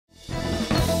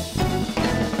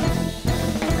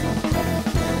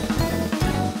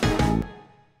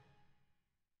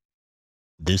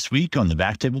This week on the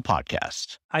BackTable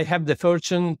podcast. I have the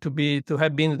fortune to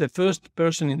have been the first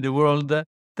person in the world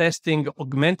testing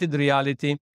augmented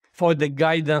reality for the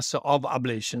guidance of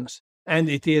ablations. And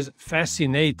it is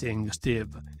fascinating,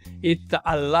 Steve. It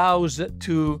allows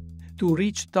to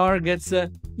reach targets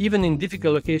even in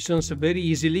difficult locations very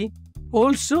easily,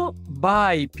 also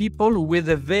by people with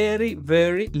a very,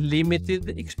 very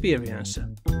limited experience.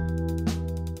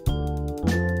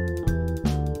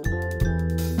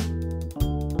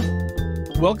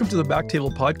 Welcome to the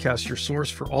BackTable podcast, your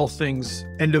source for all things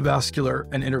endovascular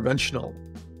and interventional.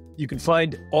 You can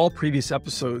find all previous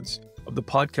episodes of the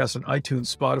podcast on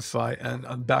iTunes, Spotify, and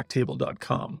on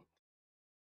backtable.com.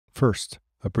 First,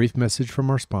 a brief message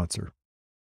from our sponsor.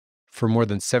 For more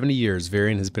than 70 years,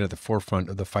 Varian has been at the forefront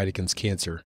of the fight against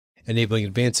cancer, enabling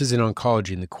advances in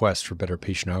oncology in the quest for better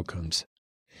patient outcomes.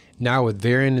 Now, with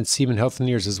Varian and Siemens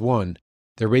Healthineers as one,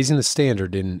 they're raising the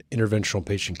standard in interventional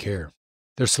patient care.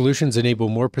 Their solutions enable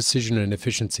more precision and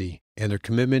efficiency, and their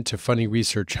commitment to funding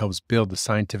research helps build the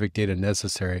scientific data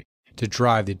necessary to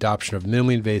drive the adoption of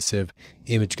minimally invasive,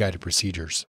 image-guided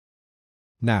procedures.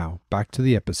 Now, back to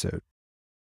the episode.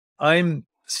 I'm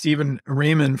Stephen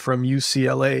Raman from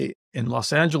UCLA in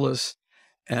Los Angeles,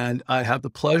 and I have the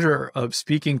pleasure of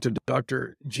speaking to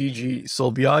Dr. Luigi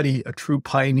Solbiati, a true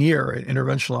pioneer in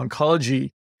interventional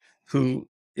oncology, who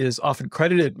is often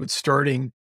credited with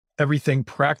starting everything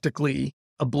practically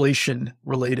ablation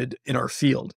related in our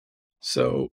field.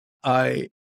 So I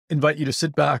invite you to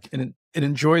sit back and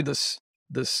enjoy this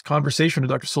conversation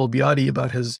with Dr. Solbiati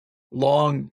about his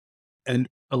long and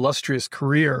illustrious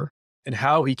career and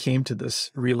how he came to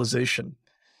this realization.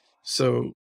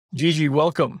 So Gigi,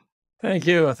 welcome. Thank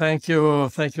you,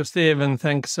 Steve, and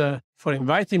thanks for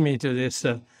inviting me to this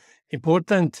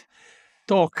important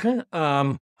talk.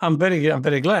 I'm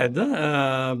very glad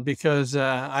because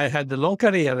I had a long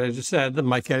career. As you said,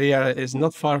 my career is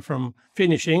not far from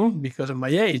finishing because of my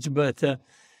age, but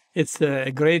it's a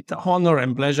great honor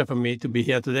and pleasure for me to be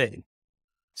here today.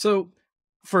 So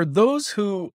for those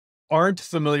who aren't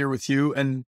familiar with you,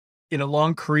 and in a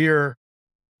long career,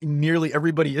 nearly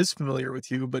everybody is familiar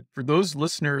with you, but for those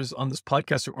listeners on this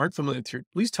podcast who aren't familiar with you,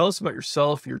 please tell us about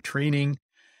yourself, your training,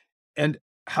 and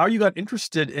how you got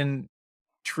interested in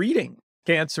treating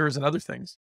cancers and other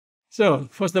things. So,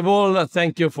 first of all,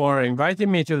 thank you for inviting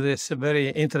me to this very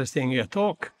interesting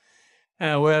talk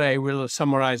where I will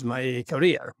summarize my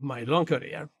career, my long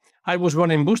career. I was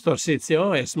born in Busto,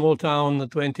 Arsizio, a small town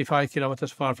 25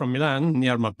 kilometers far from Milan,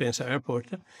 near Malpensa Airport,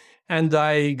 and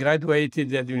I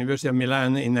graduated at the University of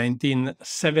Milan in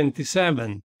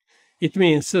 1977. It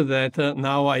means that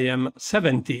now I am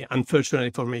 70,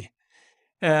 unfortunately for me.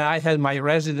 I had my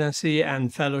residency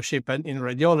and fellowship in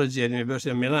radiology at the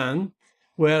University of Milan,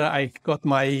 where I got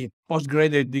my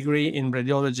postgraduate degree in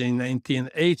radiology in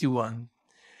 1981.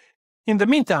 In the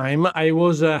meantime, I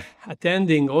was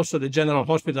attending also the general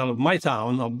hospital of my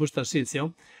town, of Busto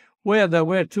Arsizio, where there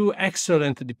were two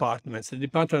excellent departments, the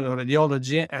Department of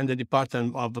Radiology and the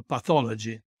Department of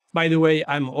Pathology. By the way,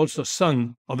 I'm also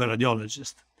son of a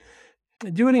radiologist.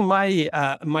 During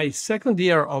my second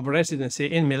year of residency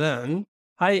in Milan,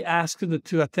 I asked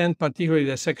to attend particularly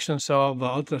the sections of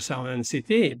ultrasound and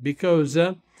CT because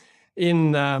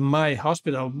in my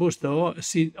hospital of Busto,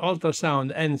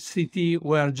 ultrasound and CT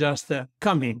were just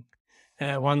coming,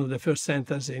 one of the first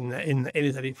centers in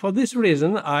Italy. For this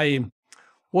reason, I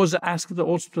was asked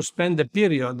also to spend a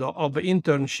period of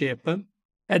internship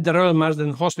at the Royal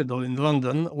Marsden Hospital in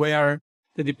London, where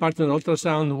the Department of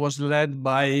Ultrasound was led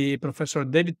by Professor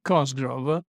David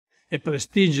Cosgrove, a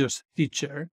prestigious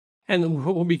teacher, and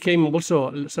who became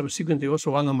also subsequently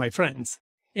also one of my friends.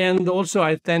 And also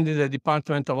I attended the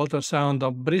Department of Ultrasound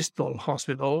of Bristol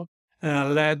Hospital,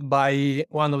 led by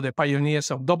one of the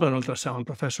pioneers of Doppler ultrasound,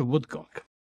 Professor Woodcock.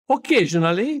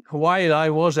 Occasionally, while I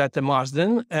was at the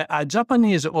Marsden, a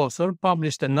Japanese author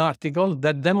published an article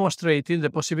that demonstrated the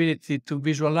possibility to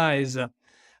visualize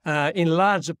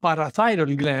enlarged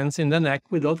parathyroid glands in the neck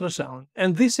with ultrasound.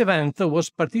 And this event was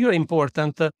particularly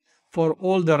important for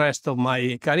all the rest of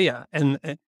my career, and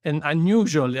an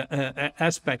unusual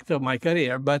aspect of my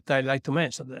career, but I'd like to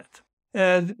mention that.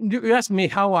 You asked me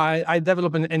how I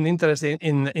developed an interest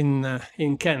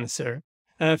in cancer.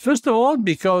 First of all,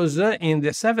 because in the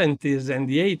 70s and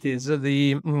the 80s,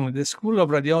 the School of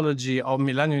Radiology of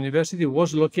Milan University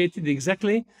was located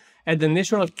exactly at the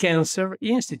National Cancer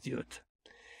Institute.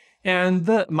 And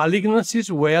malignancies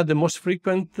were the most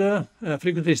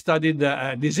frequently studied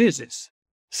diseases.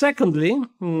 Secondly,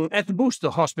 at Busto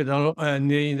Hospital,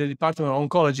 the Department of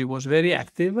Oncology was very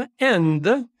active, and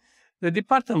the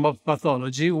Department of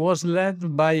Pathology was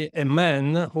led by a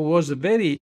man who was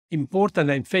very important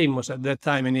and famous at that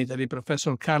time in Italy,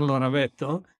 Professor Carlo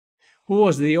Ravetto, who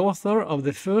was the author of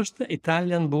the first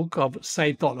Italian book of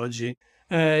cytology.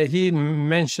 He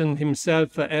mentioned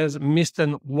himself as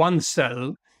Mr. One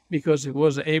Cell because he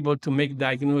was able to make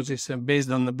diagnosis based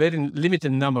on a very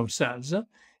limited number of cells.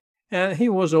 He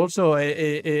was also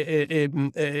a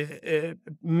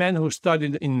man who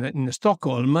studied in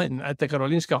Stockholm at the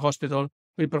Karolinska Hospital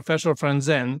with Professor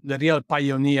Franzen, the real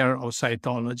pioneer of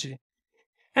cytology.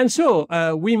 And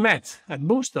so we met at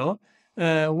Busto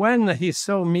when he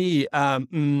saw me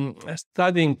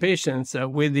studying patients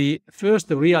with the first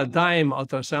real-time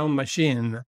ultrasound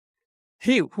machine.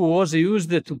 He, who was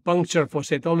used to puncture for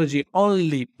cytology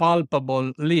only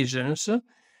palpable lesions,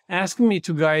 asked me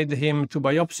to guide him to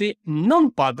biopsy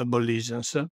non-palpable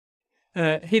lesions.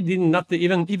 He did not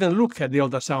even look at the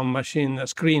ultrasound machine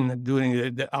screen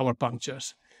during our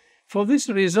punctures. For this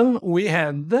reason, we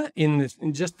had, in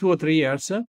just 2 or 3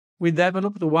 years, we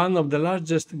developed one of the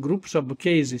largest groups of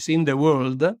cases in the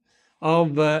world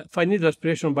of fine needle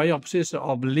aspiration biopsies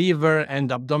of liver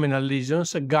and abdominal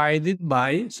lesions guided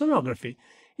by sonography,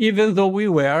 even though we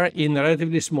were in a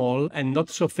relatively small and not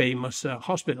so famous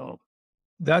hospital.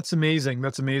 That's amazing.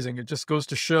 That's amazing. It just goes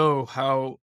to show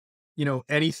how,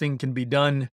 anything can be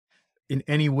done in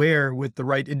anywhere with the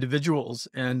right individuals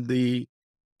and the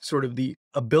sort of the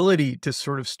ability to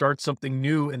sort of start something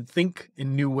new and think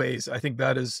in new ways. I think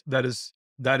that is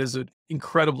an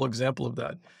incredible example of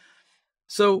that.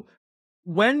 So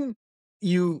when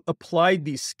you applied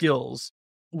these skills,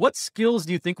 what skills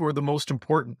do you think were the most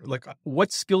important? Like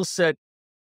what skill set,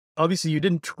 obviously you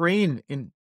didn't train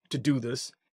to do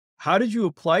this. How did you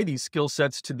apply these skill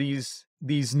sets to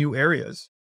these new areas?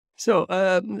 So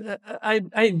I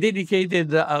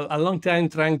dedicated a long time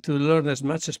trying to learn as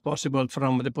much as possible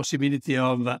from the possibility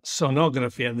of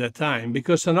sonography at that time,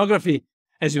 because sonography,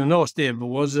 as you know, Steve,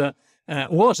 was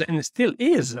and still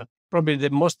is probably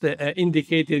the most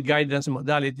indicated guidance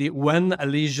modality when a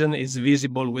lesion is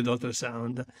visible with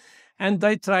ultrasound. And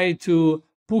I try to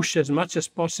push as much as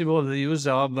possible the use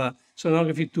of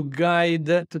sonography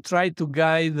to try to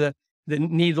guide the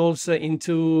needles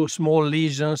into small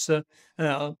lesions,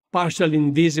 partial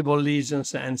invisible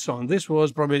lesions, and so on. This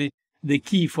was probably the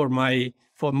key for my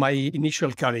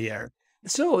initial career.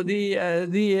 So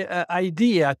the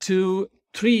idea to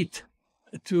treat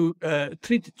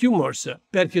tumors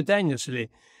percutaneously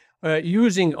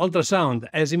using ultrasound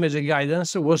as imaging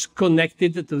guidance was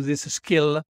connected to this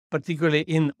skill, particularly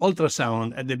in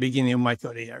ultrasound at the beginning of my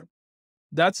career.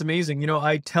 That's amazing.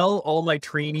 I tell all my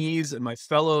trainees and my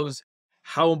fellows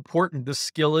how important this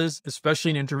skill is,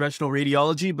 especially in interventional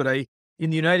radiology. But in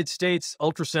the United States,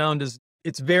 ultrasound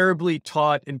it's variably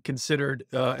taught and considered,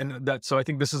 so I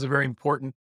think this is a very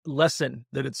important lesson,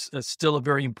 that it's still a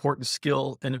very important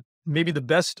skill and maybe the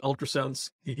best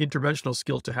ultrasound interventional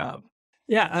skill to have.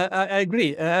 Yeah, I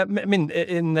agree. I mean,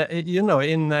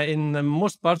 in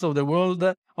most parts of the world,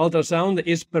 ultrasound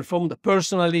is performed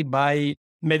personally by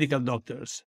medical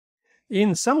doctors.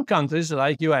 In some countries,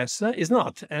 like US, it's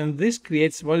not. And this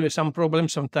creates probably some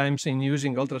problems sometimes in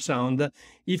using ultrasound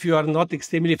if you are not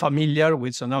extremely familiar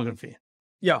with sonography.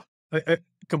 Yeah, I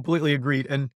completely agreed.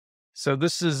 And so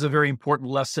this is a very important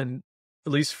lesson,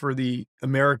 at least for the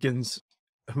Americans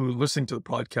who are listening to the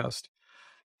podcast.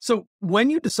 So when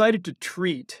you decided to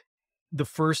treat the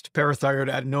first parathyroid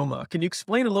adenoma, can you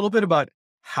explain a little bit about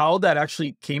how that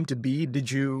actually came to be?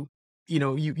 Did you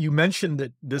mentioned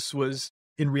that this was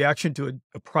in reaction to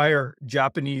a prior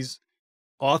Japanese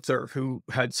author who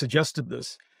had suggested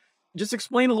this. Just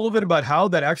explain a little bit about how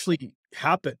that actually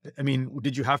happened. I mean,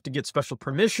 did you have to get special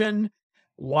permission?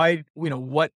 Why,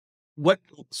 what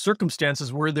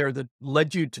circumstances were there that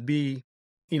led you to be,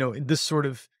 in this sort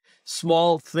of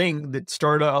small thing that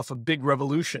started off a big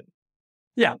revolution?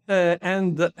 Yeah,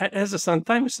 and as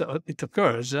sometimes it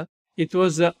occurs, it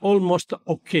was almost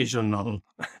occasional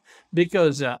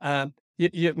because I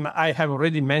have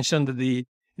already mentioned the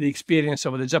experience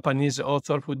of the Japanese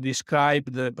author who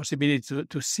described the possibility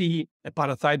to see a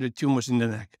parathyroid tumors in the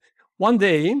neck. One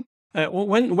day,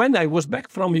 when I was back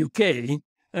from UK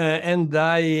and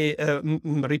I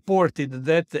reported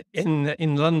that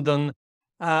in London,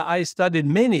 I studied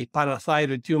many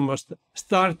parathyroid tumors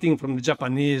starting from the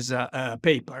Japanese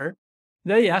paper.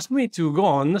 They asked me to go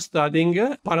on studying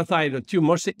parathyroid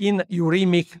tumors in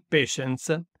uremic patients.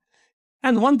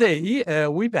 And one day,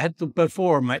 we had to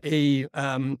perform a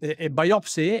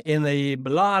biopsy in a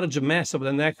large mass of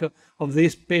the neck of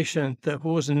this patient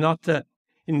who was not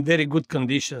in very good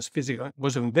conditions,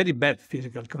 was in very bad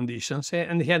physical conditions.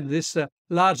 And he had this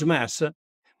large mass,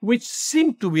 which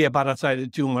seemed to be a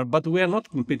parathyroid tumor, but we are not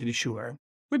completely sure.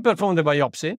 We performed the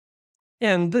biopsy,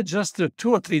 and just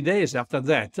 2 or 3 days after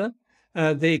that,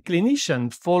 the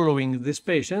clinician following this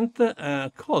patient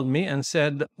called me and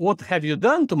said, "What have you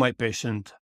done to my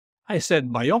patient?" I said,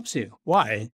 "Biopsy.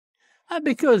 Why?"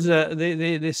 Because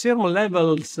the serum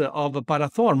levels of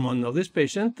parathormone of this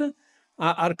patient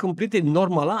are completely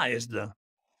normalized.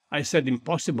 I said,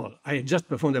 "Impossible. I just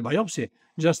performed a biopsy.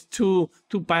 Just two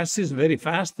passes very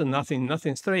fast,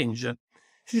 nothing strange."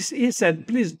 He said,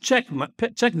 "Please check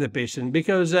the patient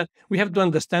because we have to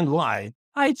understand why."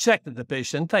 I checked the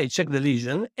patient, I checked the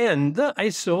lesion, and I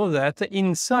saw that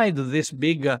inside this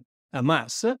big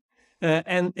mass,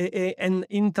 an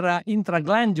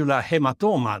intraglandular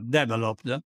hematoma developed.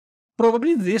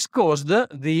 Probably this caused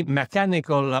the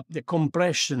mechanical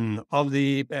compression of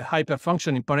the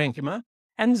hyperfunctioning parenchyma,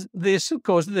 and this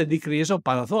caused the decrease of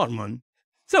parathormone.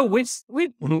 So we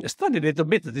studied a little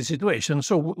bit the situation.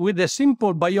 So with a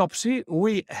simple biopsy,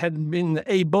 we had been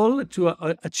able to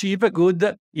achieve a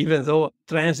good, even though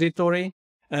transitory,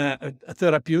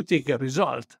 therapeutic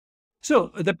result.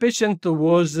 So the patient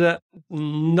was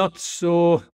not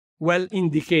so well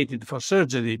indicated for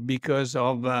surgery because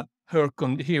of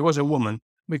he was a woman,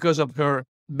 because of her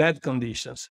bad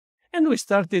conditions. And we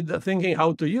started thinking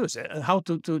how to use it, how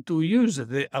to use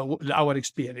our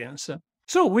experience.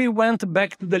 So we went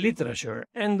back to the literature,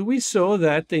 and we saw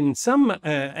that in some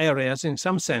areas, in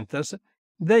some centers,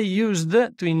 they used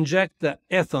to inject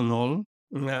ethanol,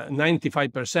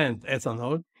 95%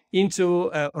 ethanol,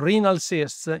 into renal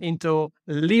cysts, into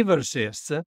liver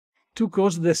cysts, to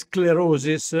cause the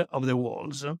sclerosis of the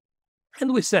walls.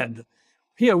 And we said,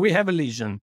 here we have a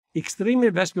lesion, extremely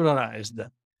vascularized.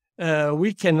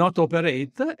 We cannot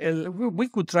operate. We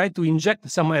could try to inject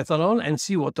some ethanol and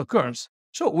see what occurs.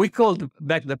 So we called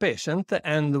back the patient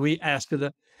and we asked,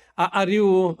 are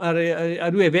you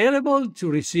available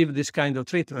to receive this kind of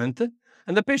treatment?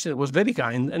 And the patient was very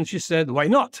kind, and she said, "Why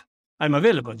not? I'm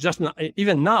available, just now,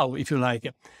 even now, if you like.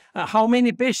 How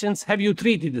many patients have you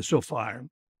treated so far?"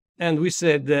 And we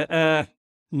said,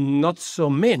 "Not so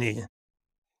many,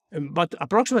 but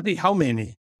approximately how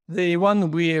many? The one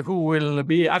who will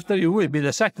be after you will be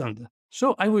the second.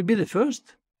 So I will be the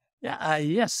first?"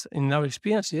 Yes, in our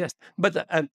experience, yes. But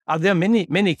are there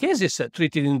many cases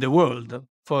treated in the world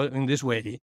in this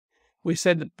way? We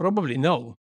said, probably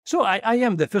no. So I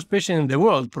am the first patient in the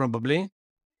world, probably.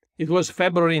 It was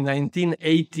February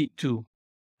 1982.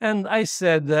 And I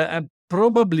said,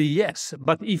 probably yes,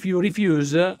 but if you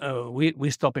refuse,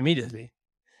 we stop immediately.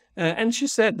 And she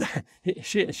said,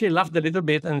 she laughed a little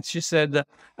bit, and she said,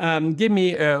 give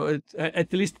me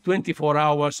at least 24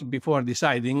 hours before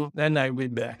deciding, then I will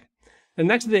be back. The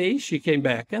next day, she came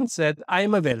back and said, "I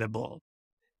am available."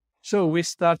 So we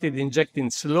started injecting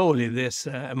slowly this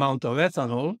amount of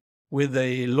ethanol with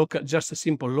just a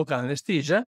simple local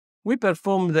anesthesia. We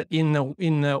performed in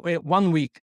 1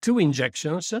 week 2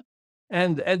 injections,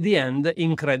 and at the end,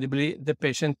 incredibly, the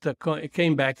patient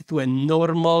came back to a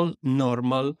normal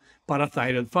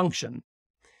parathyroid function.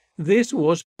 This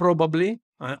was probably,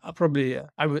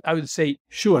 I would say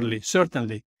surely,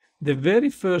 certainly, the very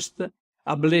first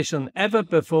ablation ever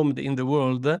performed in the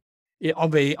world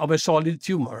of a solid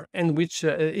tumor, and which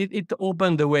it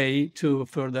opened the way to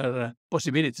further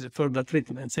possibilities, further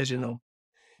treatments, as you know.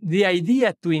 The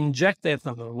idea to inject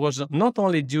ethanol was not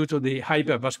only due to the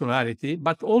hypervascularity,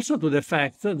 but also to the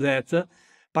fact that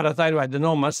parathyroid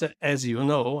adenomas, as you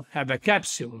know, have a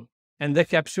capsule, and the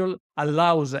capsule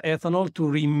allows ethanol to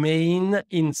remain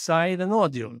inside the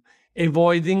nodule,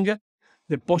 avoiding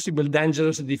the possible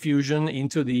dangerous diffusion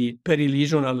into the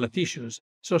perilesional tissues.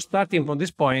 So starting from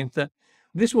this point,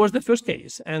 this was the first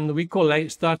case, and we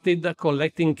started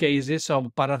collecting cases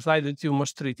of parathyroid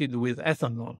tumors treated with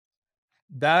ethanol.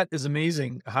 That is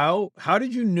amazing. How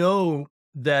did you know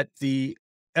that the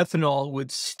ethanol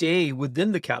would stay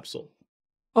within the capsule?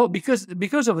 Oh,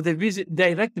 because of the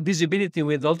direct visibility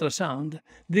with ultrasound.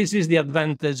 This is the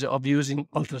advantage of using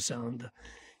ultrasound.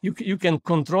 You can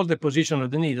control the position of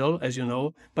the needle, as you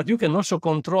know, but you can also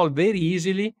control very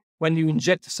easily when you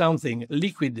inject something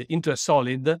liquid into a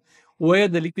solid where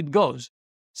the liquid goes.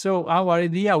 So our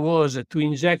idea was to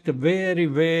inject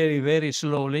very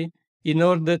slowly in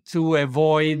order to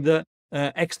avoid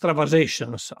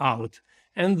extravasations out.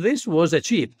 And this was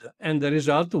achieved, and the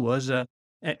result was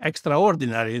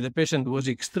extraordinary. The patient was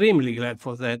extremely glad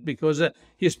for that because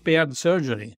he spared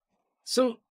surgery.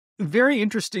 So very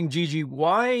interesting, Gigi.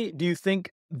 Why do you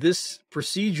think this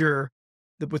procedure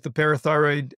with the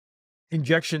parathyroid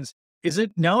injections, is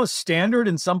it now a standard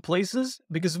in some places?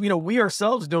 Because, we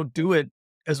ourselves don't do it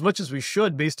as much as we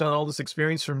should based on all this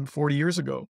experience from 40 years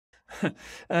ago.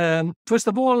 First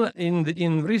of all,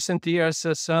 in recent years,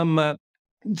 some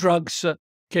drugs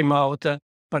came out,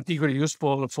 particularly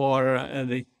useful for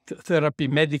the therapy,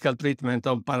 medical treatment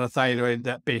of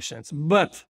parathyroid patients.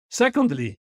 But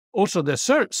secondly, also the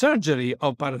surgery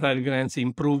of parathyroid glands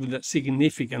improved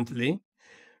significantly.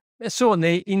 So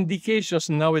the indications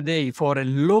nowadays for a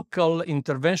local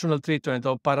interventional treatment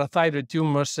of parathyroid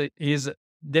tumors is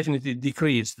definitely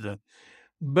decreased.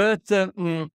 But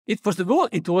first of all,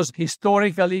 it was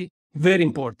historically very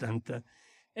important.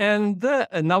 And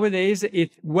nowadays,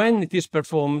 when it is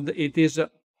performed, it is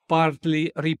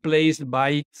partly replaced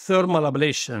by thermal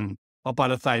ablation of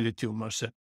parathyroid tumors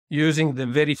using the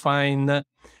very fine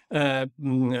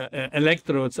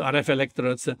electrodes, RF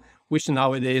electrodes, which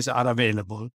nowadays are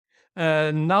available.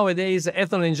 Nowadays,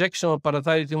 ethanol injection of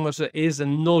parathyroid tumors is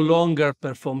no longer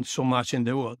performed so much in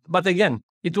the world. But again,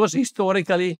 it was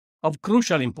historically of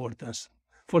crucial importance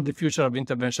for the future of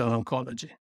interventional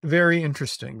oncology. Very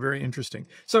interesting. Very interesting.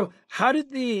 So how did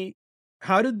the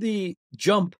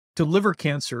jump to liver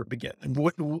cancer begin? And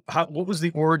what was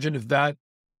the origin of that,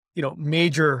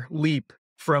 major leap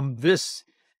from this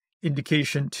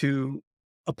indication to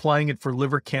applying it for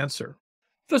liver cancer?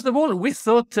 First of all, we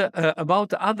thought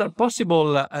about other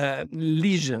possible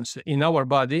lesions in our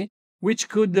body which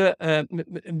could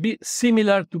be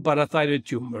similar to parathyroid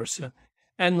tumors.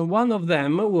 And one of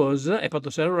them was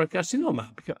hepatocellular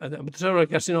carcinoma. Hepatocellular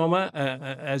carcinoma,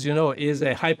 as you know, is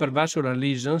a hypervascular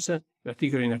lesion,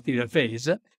 particularly in arterial phase.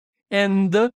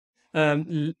 And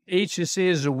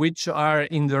HCCs, which are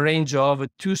in the range of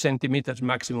 2 centimeters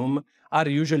maximum, are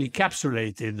usually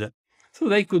capsulated. So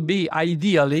they could be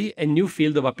ideally a new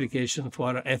field of application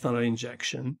for ethanol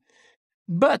injection.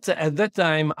 But at that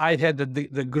time, I had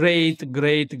the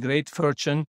great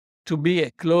fortune to be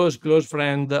a close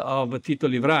friend of Tito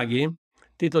Livraghi.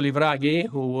 Tito Livraghi,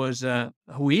 who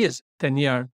is 10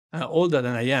 years older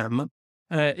than I am,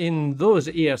 in those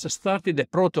years started a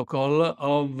protocol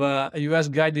of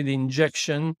US-guided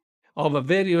injection of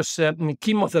various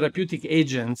chemotherapeutic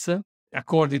agents,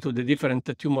 according to the different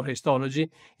tumor histology,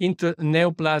 into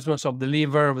neoplasms of the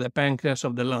liver, of the pancreas,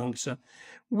 of the lungs,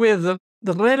 with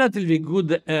the relatively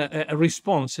good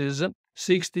responses,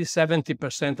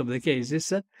 60–70% of the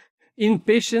cases, in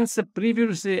patients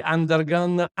previously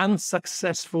undergone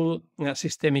unsuccessful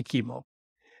systemic chemo.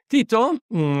 Tito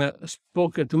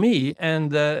spoke to me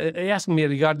and he asked me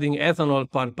regarding ethanol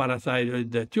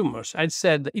parathyroid tumors. I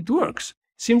said, it works,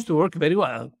 seems to work very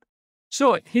well.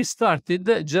 So he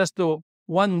started just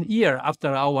 1 year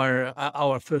after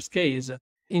our first case,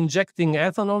 injecting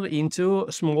ethanol into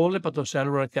small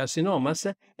hepatocellular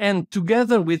carcinomas, and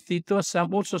together with Tito,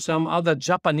 also some other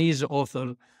Japanese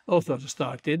authors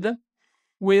started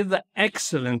with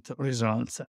excellent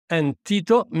results. And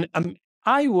Tito,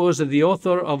 I was the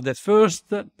author of the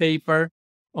first paper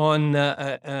on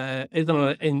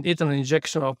ethanol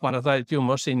injection of parathyroid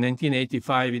tumors in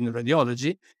 1985 in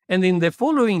radiology. And in the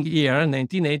following year,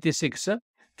 1986,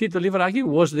 Tito Livraghi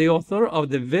was the author of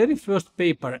the very first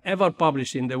paper ever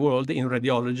published in the world in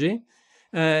radiology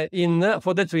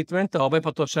for the treatment of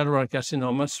hepatocellular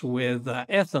carcinomas with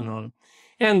ethanol.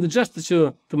 And just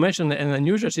to mention an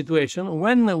unusual situation,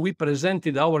 when we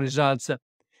presented our results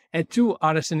at 2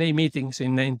 RSNA meetings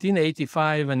in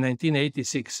 1985 and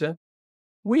 1986,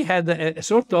 we had a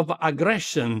sort of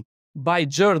aggression by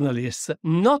journalists,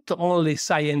 not only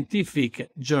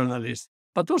scientific journalists,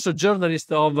 but also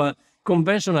journalists of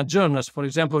conventional journals, for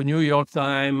example, New York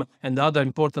Times and other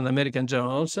important American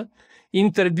journals,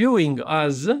 interviewing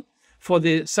us for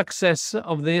the success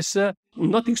of this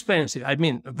not expensive, I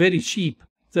mean very cheap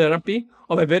therapy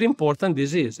of a very important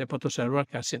disease, hepatocellular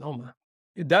carcinoma.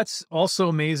 That's also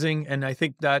amazing. And I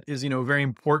think that is, very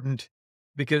important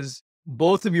because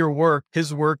both of your work,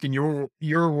 his work and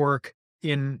your work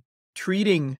in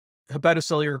treating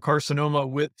hepatocellular carcinoma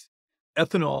with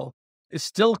ethanol is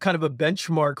still kind of a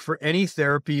benchmark for any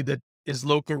therapy that is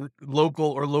local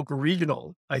or local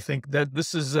regional. I think that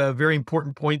this is a very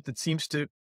important point that seems to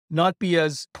not be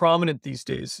as prominent these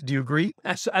days. Do you agree?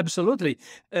 Absolutely.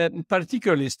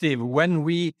 Particularly, Steve, when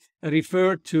we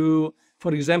refer to,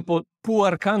 for example,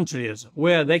 poor countries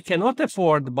where they cannot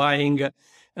afford buying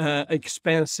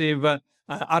expensive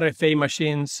RFA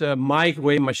machines,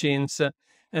 microwave machines,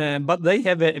 but they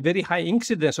have a very high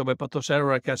incidence of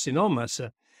hepatocellular carcinomas.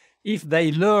 If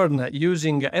they learn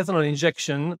using ethanol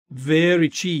injection, very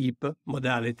cheap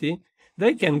modality,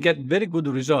 they can get very good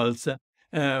results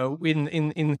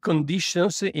in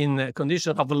conditions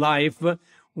of life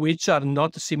which are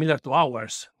not similar to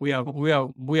ours. We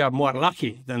are more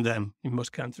lucky than them in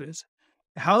most countries.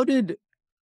 How did,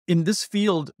 in this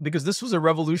field, because this was a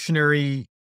revolutionary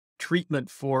treatment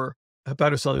for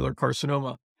hepatocellular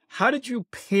carcinoma. How did you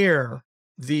pair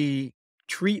the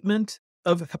treatment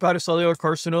of hepatocellular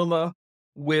carcinoma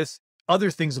with other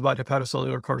things about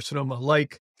hepatocellular carcinoma,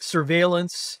 like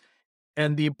surveillance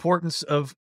and the importance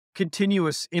of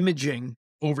continuous imaging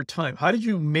over time? How did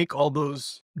you make all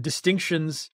those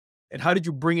distinctions and how did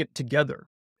you bring it together?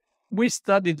 We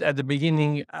studied at the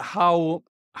beginning how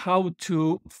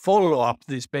to follow up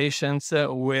these patients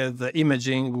with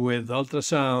imaging, with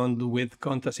ultrasound, with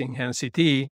contrast-enhanced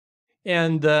CT.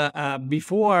 And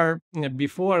before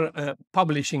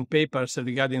publishing papers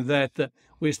regarding that,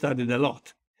 we studied a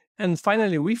lot. And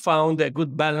finally, we found a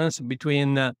good balance between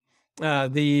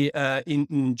the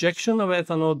injection of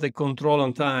ethanol, the control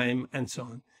on time, and so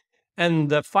on.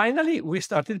 And finally, we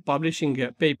started publishing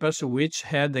papers which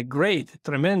had a great,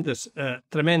 tremendous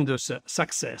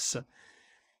success.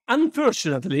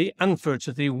 Unfortunately,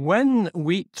 when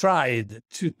we tried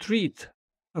to treat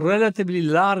relatively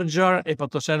larger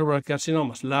hepatocellular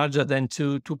carcinomas, larger than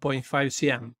 2.5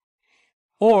 cm,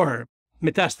 or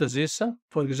metastasis,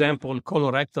 for example,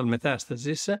 colorectal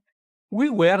metastasis, we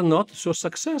were not so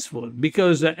successful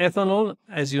because ethanol,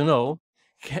 as you know,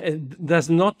 does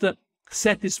not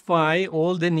satisfy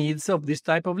all the needs of this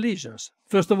type of lesions.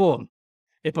 First of all,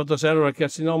 hepatocellular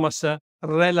carcinomas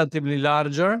relatively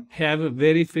larger have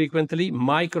very frequently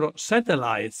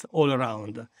microsatellites all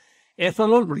around.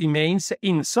 Ethanol remains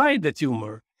inside the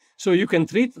tumor, so you can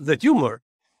treat the tumor,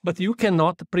 but you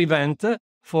cannot prevent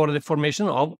for the formation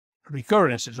of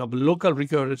recurrences, of local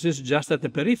recurrences just at the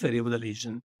periphery of the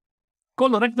lesion.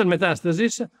 Colorectal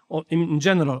metastasis, or in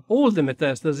general, all the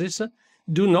metastases,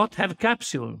 do not have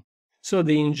capsule. So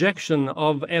the injection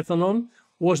of ethanol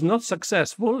was not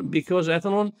successful because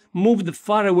ethanol moved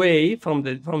far away from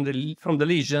the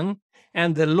lesion,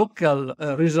 and the local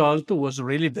result was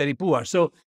really very poor.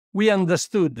 So we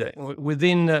understood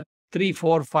within 3,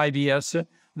 4, 5 years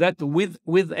that with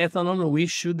ethanol we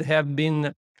should have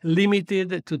been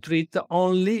limited to treat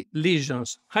only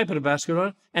lesions,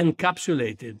 hypervascular and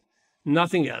capsulated,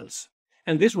 nothing else.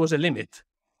 And this was a limit,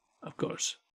 of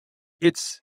course.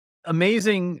 It's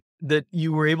amazing that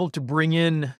you were able to bring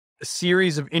in a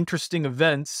series of interesting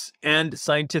events and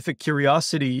scientific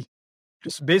curiosity,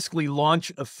 just basically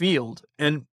launch a field.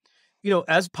 And,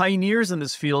 as pioneers in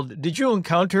this field, did you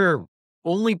encounter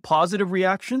only positive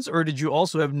reactions or did you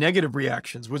also have negative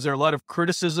reactions? Was there a lot of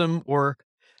criticism, or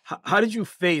how did you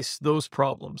face those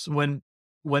problems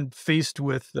when faced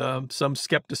with some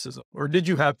skepticism, or did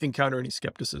you encounter any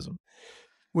skepticism?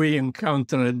 We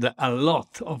encountered a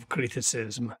lot of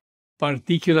criticism,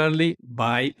 particularly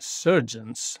by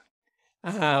surgeons.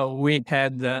 We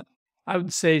had, I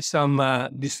would say, some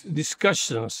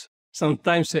discussions,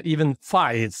 sometimes even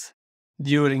fights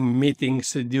during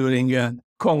meetings, during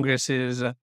congresses,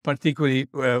 particularly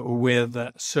with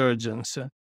surgeons.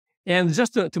 And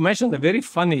just to mention a very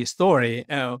funny story,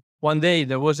 one day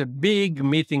there was a big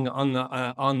meeting on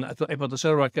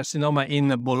hepatocellular carcinoma in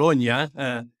Bologna,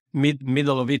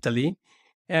 middle of Italy,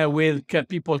 with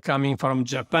people coming from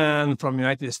Japan, from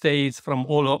United States, from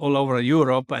all over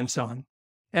Europe, and so on.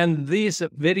 And this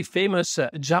very famous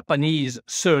Japanese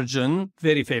surgeon,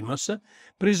 very famous,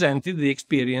 presented the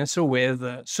experience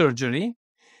with surgery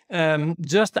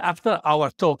just after our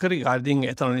talk regarding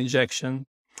ethanol injection.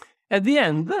 At the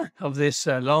end of this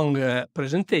long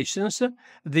presentations,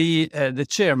 the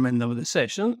chairman of the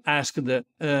session asked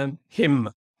him,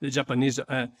 the Japanese,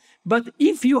 but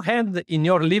if you had in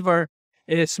your liver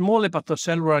a small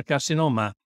hepatocellular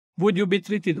carcinoma, would you be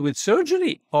treated with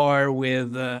surgery or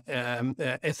with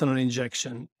ethanol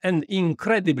injection? And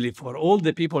incredibly, for all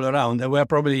the people around, there were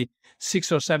probably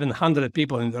 600 or 700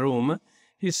 people in the room,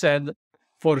 he said,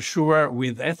 for sure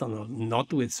with ethanol,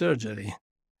 not with surgery.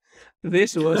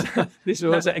 This was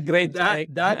a great.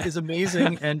 That is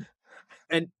amazing.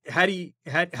 And had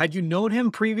you known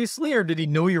him previously, or did he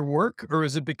know your work, or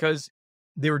is it because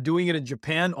they were doing it in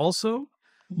Japan also?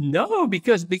 No,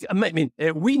 because I mean,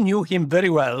 we knew him very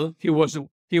well. He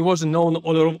was known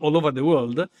all over the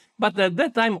world. But at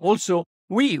that time also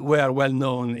we were well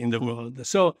known in the world.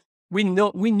 So we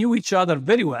knew each other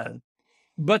very well.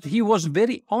 But he was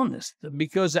very honest,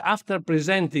 because after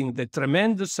presenting the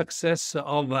tremendous success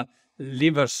of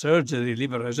liver surgery,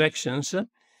 liver resections,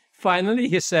 finally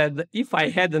he said, if I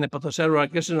had an hepatocellular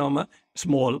carcinoma,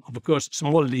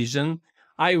 small lesion,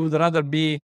 I would rather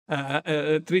be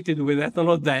treated with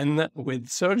ethanol than with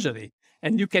surgery.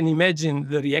 And you can imagine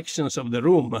the reactions of the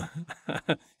room.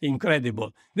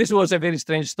 Incredible. This was a very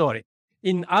strange story.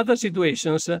 In other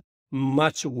situations,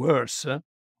 much worse,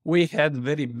 we had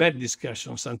very bad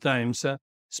discussions sometimes,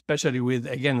 especially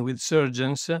with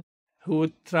surgeons,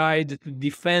 who tried to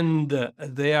defend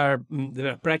their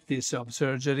practice of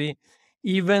surgery,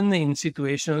 even in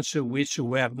situations which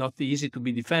were not easy to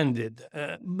be defended.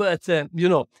 But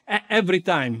every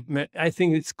time, I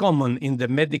think it's common in the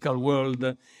medical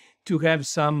world to have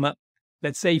some,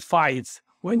 let's say, fights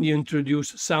when you introduce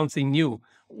something new.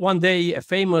 One day, a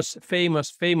famous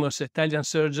Italian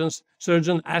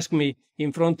surgeon asked me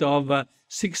in front of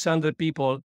 600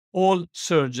 people, all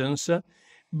surgeons,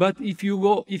 but if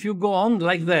you go on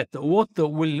like that, what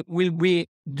will we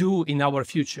do in our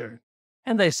future?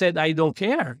 And I said, I don't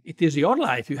care. It is your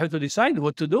life. You have to decide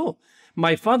what to do.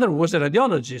 My father was a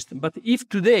radiologist, but if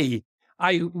today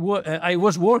I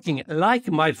was working like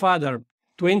my father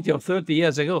 20 or 30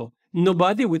 years ago,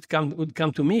 nobody would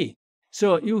come to me.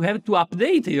 So you have to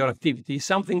update your activity. If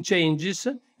something changes,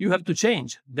 you have to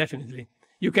change, definitely.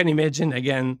 You can imagine,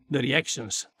 again, the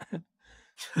reactions.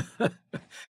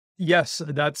 Yes,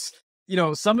 that's,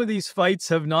 some of these fights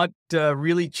have not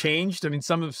really changed. I mean,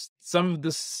 some of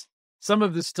this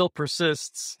still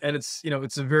persists, and it's,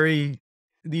 it's a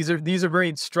these are very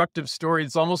instructive stories.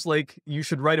 It's almost like you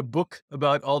should write a book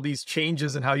about all these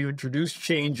changes and how you introduce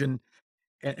change and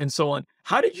so on.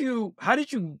 How did you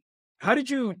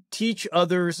teach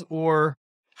others, or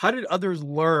how did others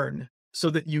learn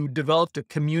so that you developed a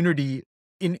community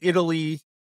in Italy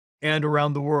and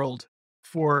around the world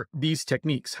for these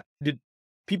techniques? Did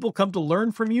people come to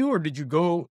learn from you, or did you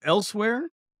go elsewhere?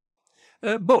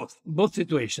 Both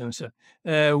situations.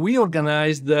 We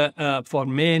organized for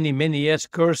many years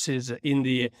courses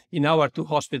in our two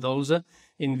hospitals,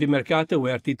 in Vimercate,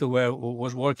 where Tito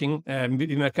was working.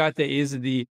 Vimercate is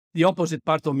the opposite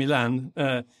part of Milan,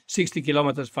 60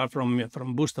 kilometers far from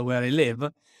Busto, where I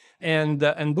live. And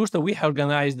Busto, we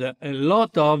organized a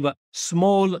lot of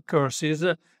small courses,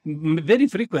 very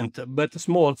frequent, but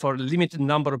small, for a limited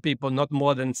number of people, not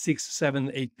more than 6,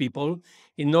 7, 8 people,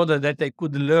 in order that they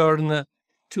could learn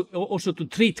also to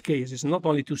treat cases, not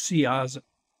only to see us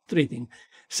treating.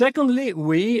 Secondly,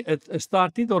 we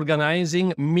started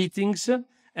organizing meetings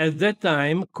at that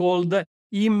time called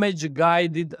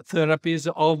image-guided therapies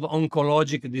of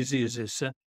oncologic diseases.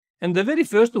 And the very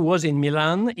first was in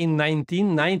Milan in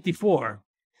 1994.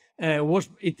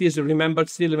 It is still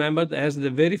remembered as the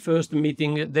very first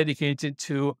meeting dedicated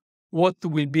to what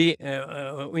will be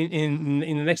in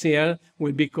the next year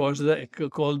will be called the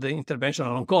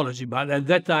interventional oncology. But at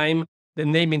that time, the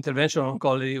name interventional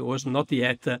oncology was not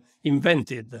yet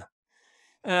invented.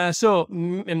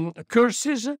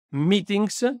 Courses,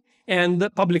 meetings, and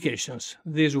publications.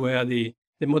 These were the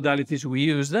modalities we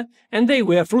used, and they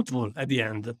were fruitful at the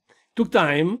end. Took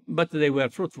time, but they were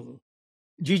fruitful.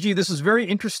 Gigi, this is very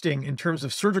interesting in terms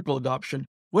of surgical adoption.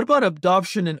 What about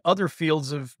adoption in other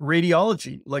fields of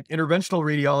radiology, like interventional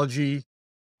radiology,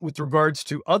 with regards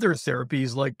to other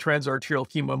therapies like transarterial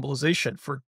chemoembolization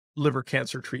for liver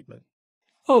cancer treatment?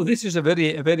 Oh, this is a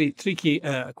very tricky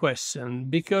question,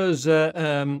 because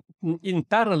in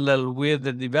parallel with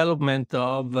the development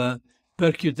of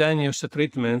percutaneous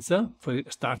treatments,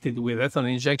 started with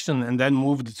ethanol injection and then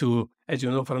moved to, as you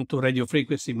know, to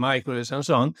radiofrequency, microwaves, and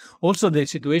so on. Also, the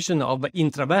situation of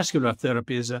intravascular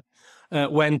therapies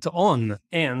went on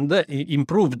and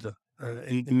improved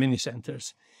in many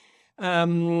centers.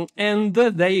 And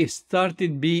they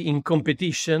started being in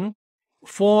competition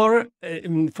for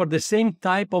the same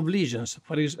type of lesions,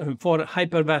 for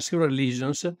hypervascular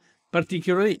lesions,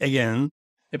 particularly, again,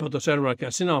 hepatocellular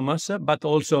carcinomas, but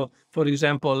also, for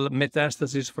example,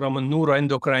 metastases from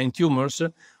neuroendocrine tumors,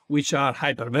 which are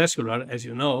hypervascular, as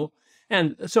you know.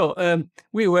 And so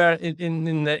we were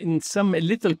in some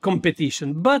little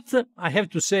competition. But I have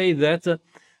to say that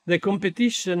the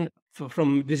competition,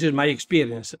 this is my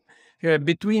experience,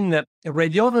 between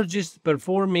radiologists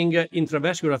performing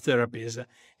intravascular therapies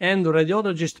and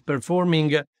radiologists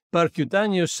performing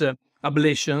percutaneous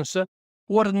ablations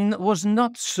was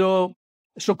not so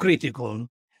critical.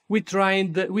 We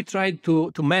tried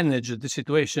to manage the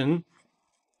situation,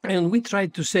 and we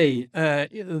tried to say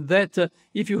that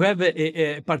if you have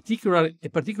a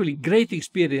particularly great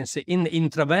experience in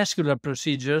intravascular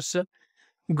procedures,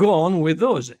 go on with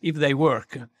those if they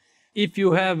work. If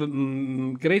you have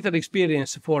greater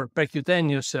experience for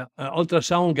percutaneous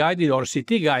ultrasound-guided or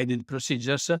CT-guided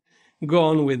procedures, go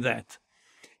on with that.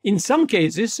 In some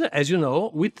cases, as you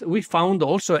know, we found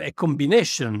also a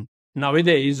combination.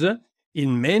 Nowadays,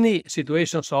 in many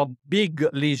situations of big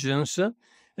lesions,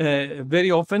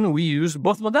 very often we use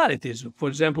both modalities. For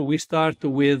example, we start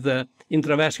with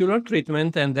intravascular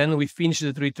treatment, and then we finish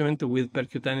the treatment with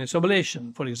percutaneous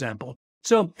ablation, for example.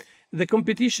 So the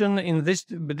competition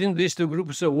between these two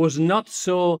groups was not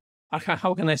so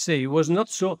how can I say, it was not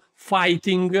so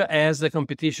fighting as the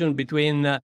competition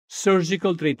between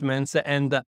surgical treatments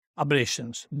and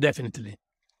ablations, definitely.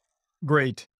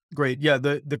 Great, great. Yeah,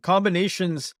 the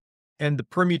combinations and the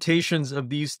permutations of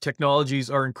these technologies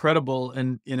are incredible,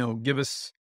 and give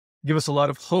us a lot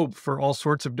of hope for all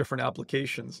sorts of different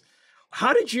applications.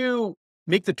 How did you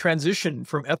make the transition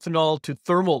from ethanol to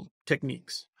thermal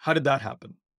techniques? How did that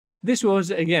happen? This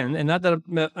was, again, another,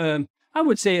 I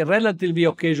would say, relatively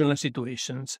occasional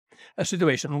situation.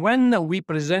 When we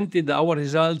presented our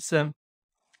results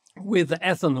with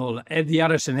ethanol at the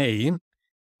RSNA,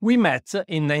 we met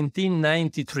in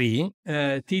 1993,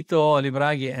 Tito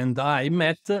Libraghi and I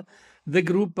met the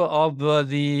group of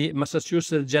the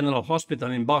Massachusetts General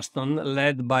Hospital in Boston,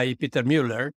 led by Peter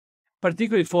Mueller,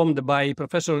 particularly formed by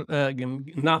Professor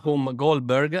Nahum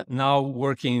Goldberg, now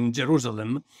working in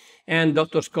Jerusalem, and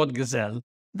Dr. Scott Gazelle.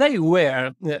 They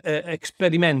were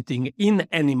experimenting in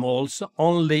animals,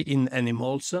 only in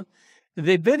animals,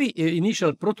 the very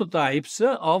initial prototypes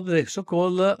of the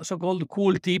so-called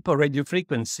cool tip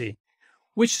radiofrequency,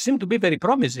 which seemed to be very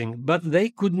promising, but they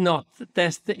could not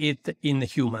test it in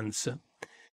humans.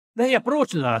 They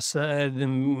approached us,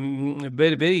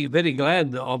 very, very, very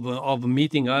glad of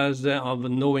meeting us,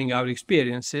 of knowing our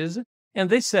experiences. And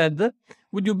they said,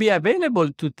 would you be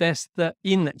available to test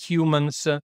in humans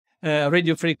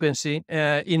radiofrequency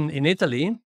in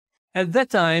Italy? At that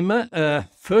time,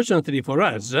 fortunately for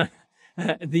us,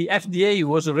 the FDA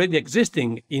was already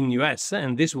existing in US,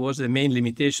 and this was the main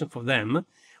limitation for them.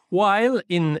 While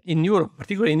in Europe,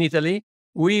 particularly in Italy,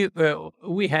 we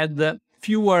had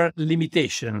fewer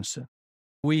limitations.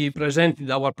 We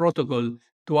presented our protocol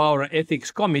to our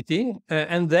ethics committee,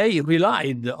 and they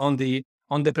relied on the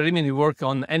preliminary work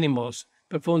on animals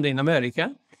performed in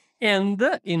America. And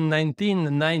in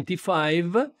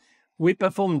 1995, we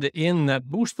performed in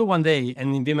Busto one day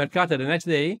and in Vimercate the next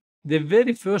day the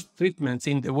very first treatments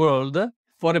in the world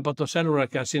for hepatocellular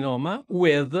carcinoma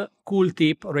with cool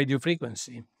tip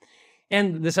radiofrequency.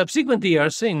 And the subsequent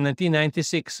years, in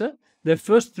 1996, the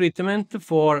first treatment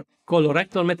for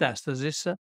colorectal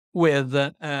metastasis with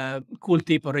cool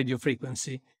tip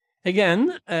radiofrequency.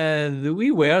 Again, we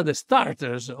were the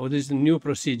starters of these new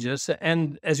procedures,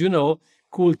 and as you know,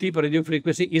 cool tip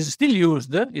radiofrequency is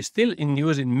still in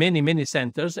use in many, many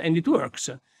centers, and it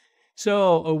works.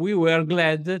 So we were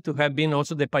glad to have been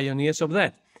also the pioneers of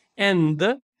that.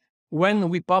 And when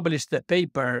we published a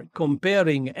paper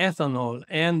comparing ethanol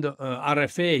and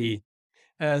RFA,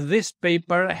 this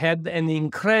paper had an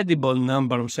incredible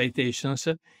number of citations.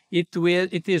 It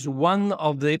is one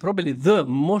of probably the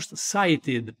most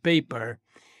cited paper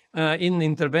in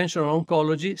interventional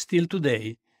oncology still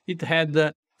today. It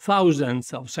had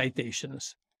thousands of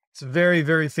citations. It's a very,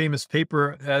 very famous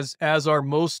paper, as are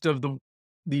most of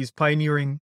these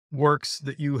pioneering works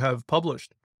that you have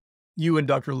published. You and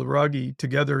Dr. Libraghi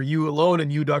together, you alone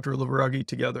and you, Dr. Libraghi,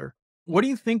 together. What do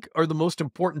you think are the most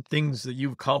important things that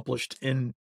you've accomplished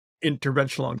in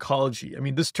interventional oncology? I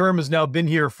mean, this term has now been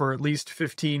here for at least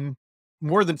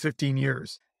more than 15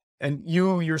 years. And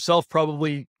you yourself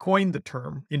probably coined the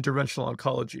term interventional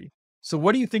oncology. So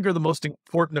what do you think are the most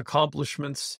important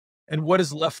accomplishments, and what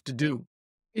is left to do?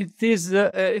 It is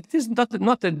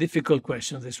not a difficult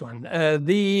question, this one.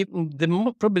 Probably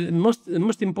the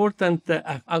most important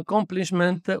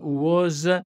accomplishment was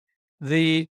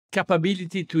the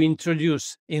capability to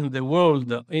introduce in the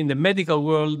medical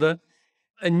world,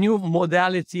 a new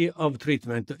modality of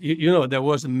treatment. There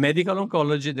was medical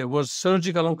oncology, there was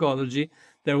surgical oncology,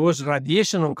 there was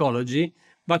radiation oncology,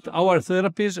 but our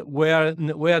therapies were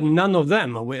none of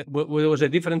them. There was a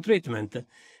different treatment.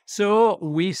 So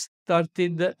we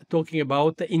started talking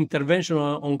about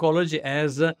interventional oncology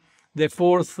as the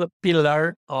fourth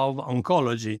pillar of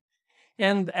oncology.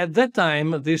 And at that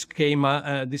time, this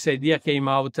idea came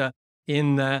out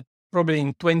probably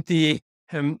in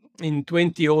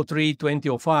 2003,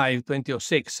 2005,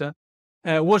 2006,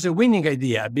 was a winning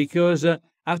idea because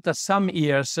after some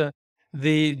years,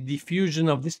 the diffusion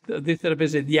of these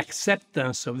therapies, the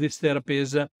acceptance of these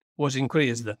therapies was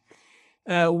increased.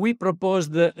 We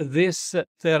proposed these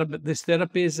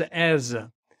therapies as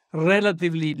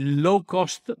relatively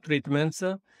low-cost treatments,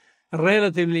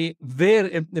 relatively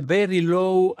very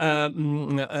low,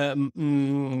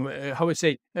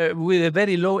 with a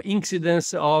very low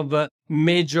incidence of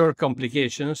major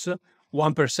complications,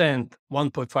 1%,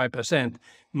 1.5%,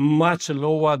 much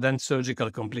lower than surgical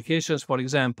complications, for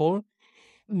example,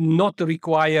 not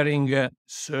requiring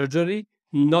surgery,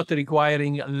 not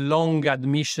requiring long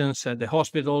admissions at the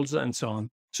hospitals, and so on.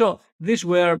 So these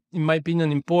were, in my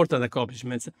opinion, important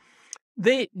accomplishments.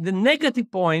 The negative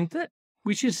point,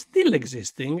 which is still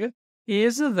existing,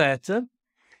 is that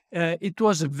it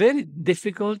was very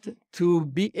difficult to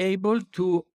be able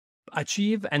to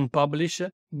achieve and publish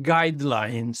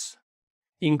guidelines.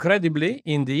 Incredibly,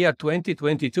 in the year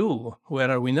 2022, where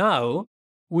are we now?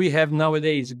 We have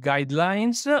nowadays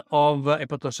guidelines of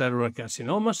hepatocellular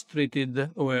carcinomas treated,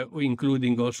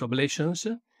 including also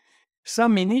ablations,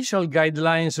 some initial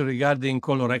guidelines regarding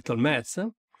colorectal mets,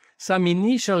 some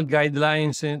initial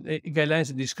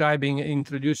guidelines describing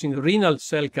introducing renal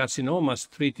cell carcinomas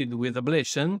treated with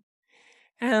ablation,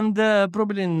 and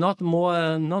probably not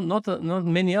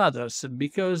many others,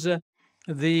 because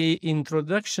the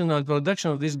introduction of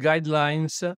these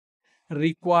guidelines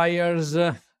requires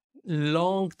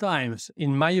long times,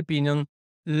 in my opinion,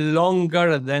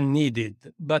 longer than needed.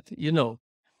 But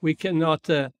we cannot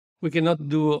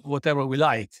do whatever we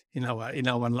like in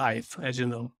our life, as you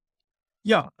know.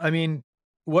 Yeah, I mean,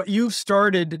 what you've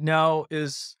started now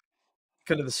is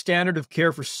kind of the standard of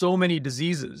care for so many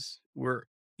diseases, where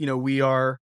we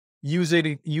are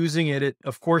using it,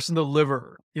 of course, in the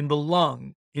liver, in the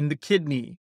lung, in the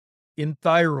kidney, in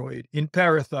thyroid, in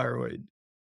parathyroid,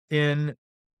 in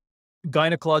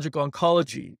gynecologic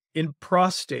oncology, in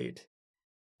prostate,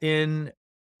 in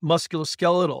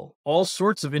musculoskeletal, all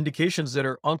sorts of indications that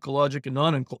are oncologic and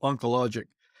non-oncologic.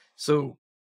 So,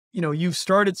 you've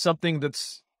started something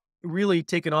that's really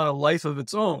taken on a life of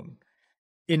its own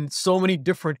in so many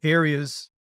different areas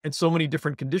and so many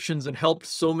different conditions, and helped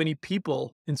so many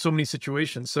people in so many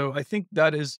situations. So I think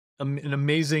that is an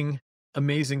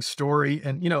amazing story.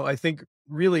 And, I think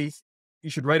really you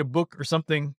should write a book or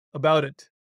something about it,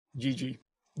 Gigi.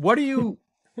 What are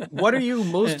you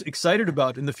most excited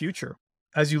about in the future?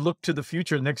 As you look to the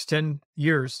future, the next 10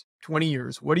 years, 20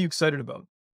 years, what are you excited about?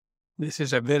 This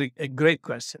is a great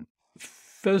question.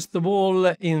 First of all,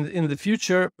 in the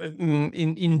future,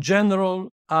 in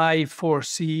general, I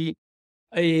foresee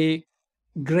a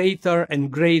greater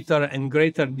and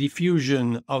greater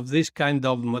diffusion of this kind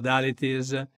of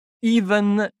modalities,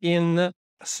 even in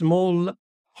small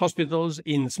hospitals,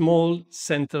 in small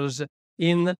centers,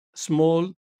 in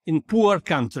poor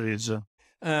countries.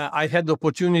 I had the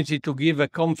opportunity to give a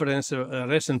conference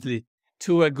recently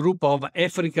to a group of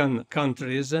African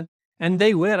countries, and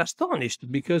they were astonished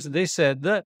because they said,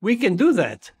 we can do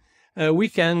that. We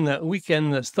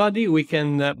can study, we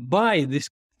can buy these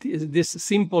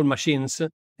simple machines,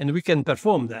 and we can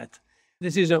perform that.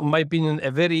 This is, in my opinion,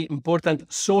 a very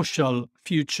important social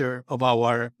future of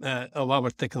our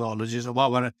technologies, of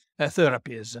our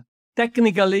therapies.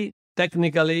 Technically,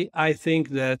 I think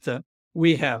that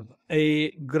we have a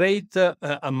great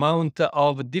amount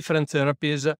of different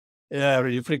therapies,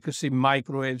 radiofrequency,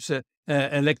 microwaves,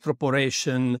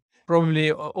 electroporation,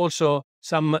 probably also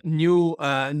some new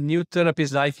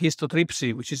therapies like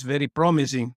histotripsy, which is very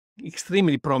promising,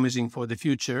 extremely promising for the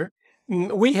future.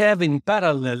 We have in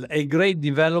parallel a great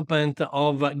development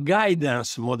of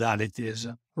guidance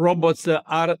modalities. Robots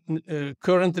are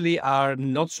currently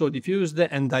not so diffused,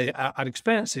 and they are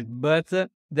expensive, but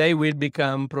they will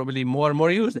become probably more and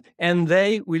more used, and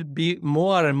they will be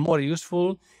more and more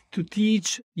useful to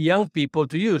teach young people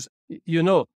to use.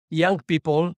 Young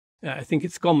people, I think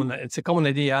it's a common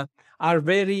idea, are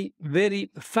very, very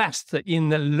fast in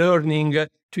learning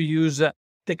to use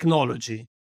technology.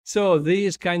 So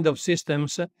these kind of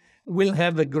systems will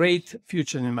have a great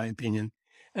future, in my opinion.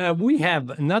 We have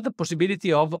another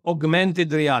possibility of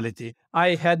augmented reality.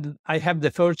 I have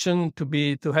the fortune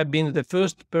to have been the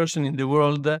first person in the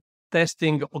world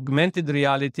testing augmented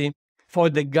reality for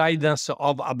the guidance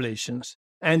of ablations.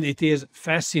 And it is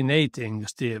fascinating,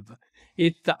 Steve.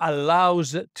 It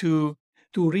allows to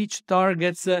reach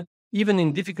targets even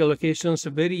in difficult locations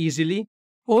very easily,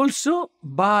 also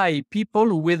by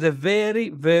people with a very,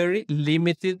 very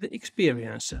limited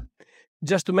experience.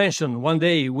 Just to mention, one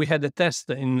day we had a test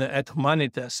at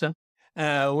Humanitas.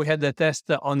 We had a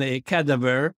test on a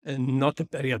cadaver, not a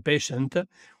real patient,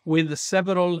 with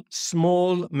several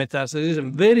small metastases,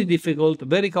 very difficult,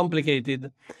 very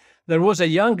complicated. There was a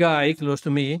young guy close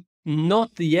to me,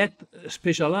 not yet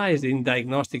specialized in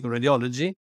diagnostic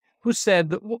radiology, who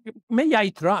said, may I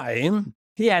try?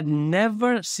 He had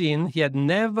never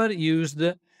used,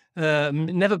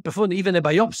 never performed even a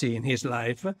biopsy in his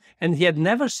life, and he had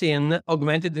never seen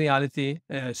augmented reality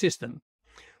system.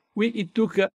 It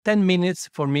took 10 minutes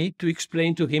for me to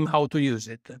explain to him how to use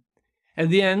it. At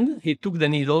the end, he took the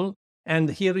needle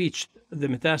and he reached the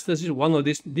metastasis, one of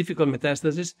these difficult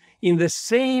metastases, in the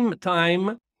same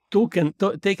time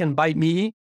taken by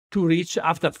me to reach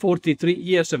after 43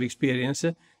 years of experience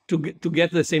to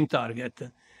get the same target.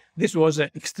 This was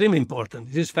extremely important.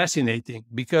 This is fascinating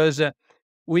because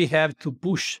we have to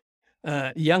push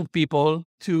young people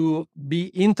to be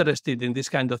interested in this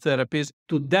kind of therapies,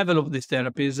 to develop these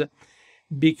therapies,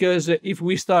 because if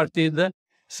we started,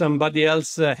 somebody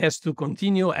else has to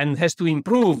continue and has to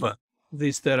improve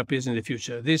these therapies in the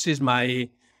future. This is my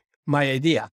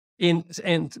idea.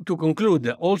 And to conclude,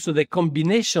 also the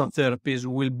combination therapies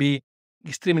will be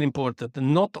extremely important,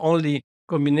 not only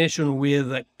combination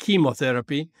with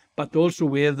chemotherapy, but also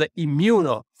with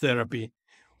immunotherapy,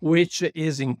 which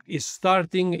is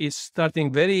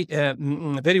starting very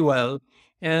very well.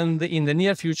 And in the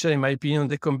near future, in my opinion,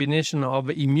 the combination of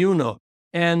immuno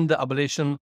and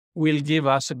ablation will give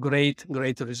us great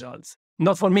results.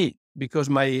 Not for me, because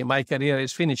my career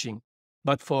is finishing,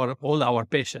 but for all our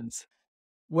patients.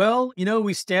 Well,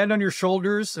 we stand on your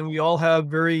shoulders, and we all have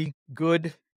very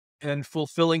good and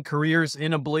fulfilling careers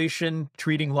in ablation,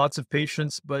 treating lots of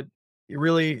patients, but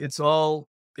it's all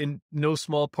in no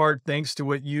small part thanks to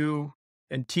what you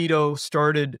and Tito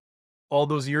started all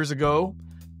those years ago.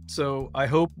 So I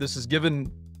hope this has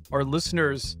given our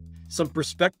listeners some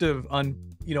perspective on,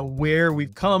 where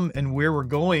we've come and where we're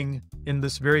going in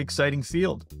this very exciting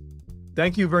field.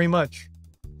 Thank you very much.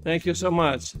 Thank you so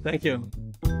much. Thank you.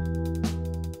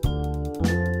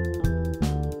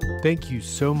 Thank you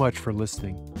so much for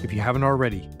listening. If you haven't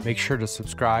already, make sure to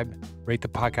subscribe, rate the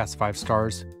podcast 5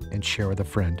 stars, and share with a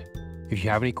friend. If you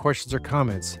have any questions or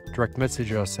comments, direct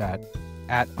message us at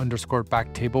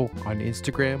 @_BackTable on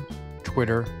Instagram,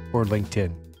 Twitter, or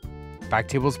LinkedIn.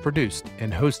 BackTable is produced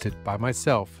and hosted by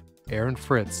myself, Aaron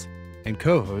Fritz, and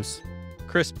co-hosts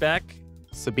Chris Beck,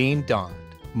 Sabine Dond,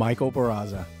 Michael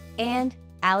Barraza, and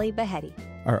Ali Behetti.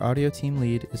 Our audio team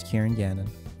lead is Kieran Gannon,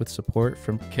 with support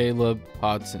from Caleb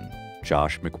Hodson,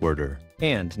 Josh McWhirter,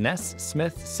 and Ness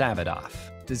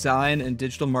Smith-Savadoff. Design and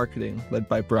digital marketing led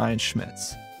by Brian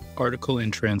Schmitz. Article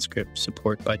and transcript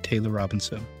support by Taylor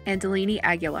Robinson and Delaney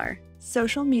Aguilar.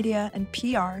 Social media and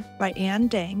PR by Ann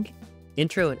Dang.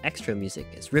 Intro and extra music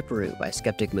is Ripperoo by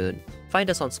Skeptic Moon. Find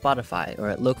us on Spotify or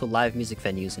at local live music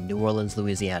venues in New Orleans,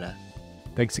 Louisiana.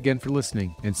 Thanks again for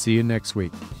listening, and see you next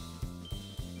week.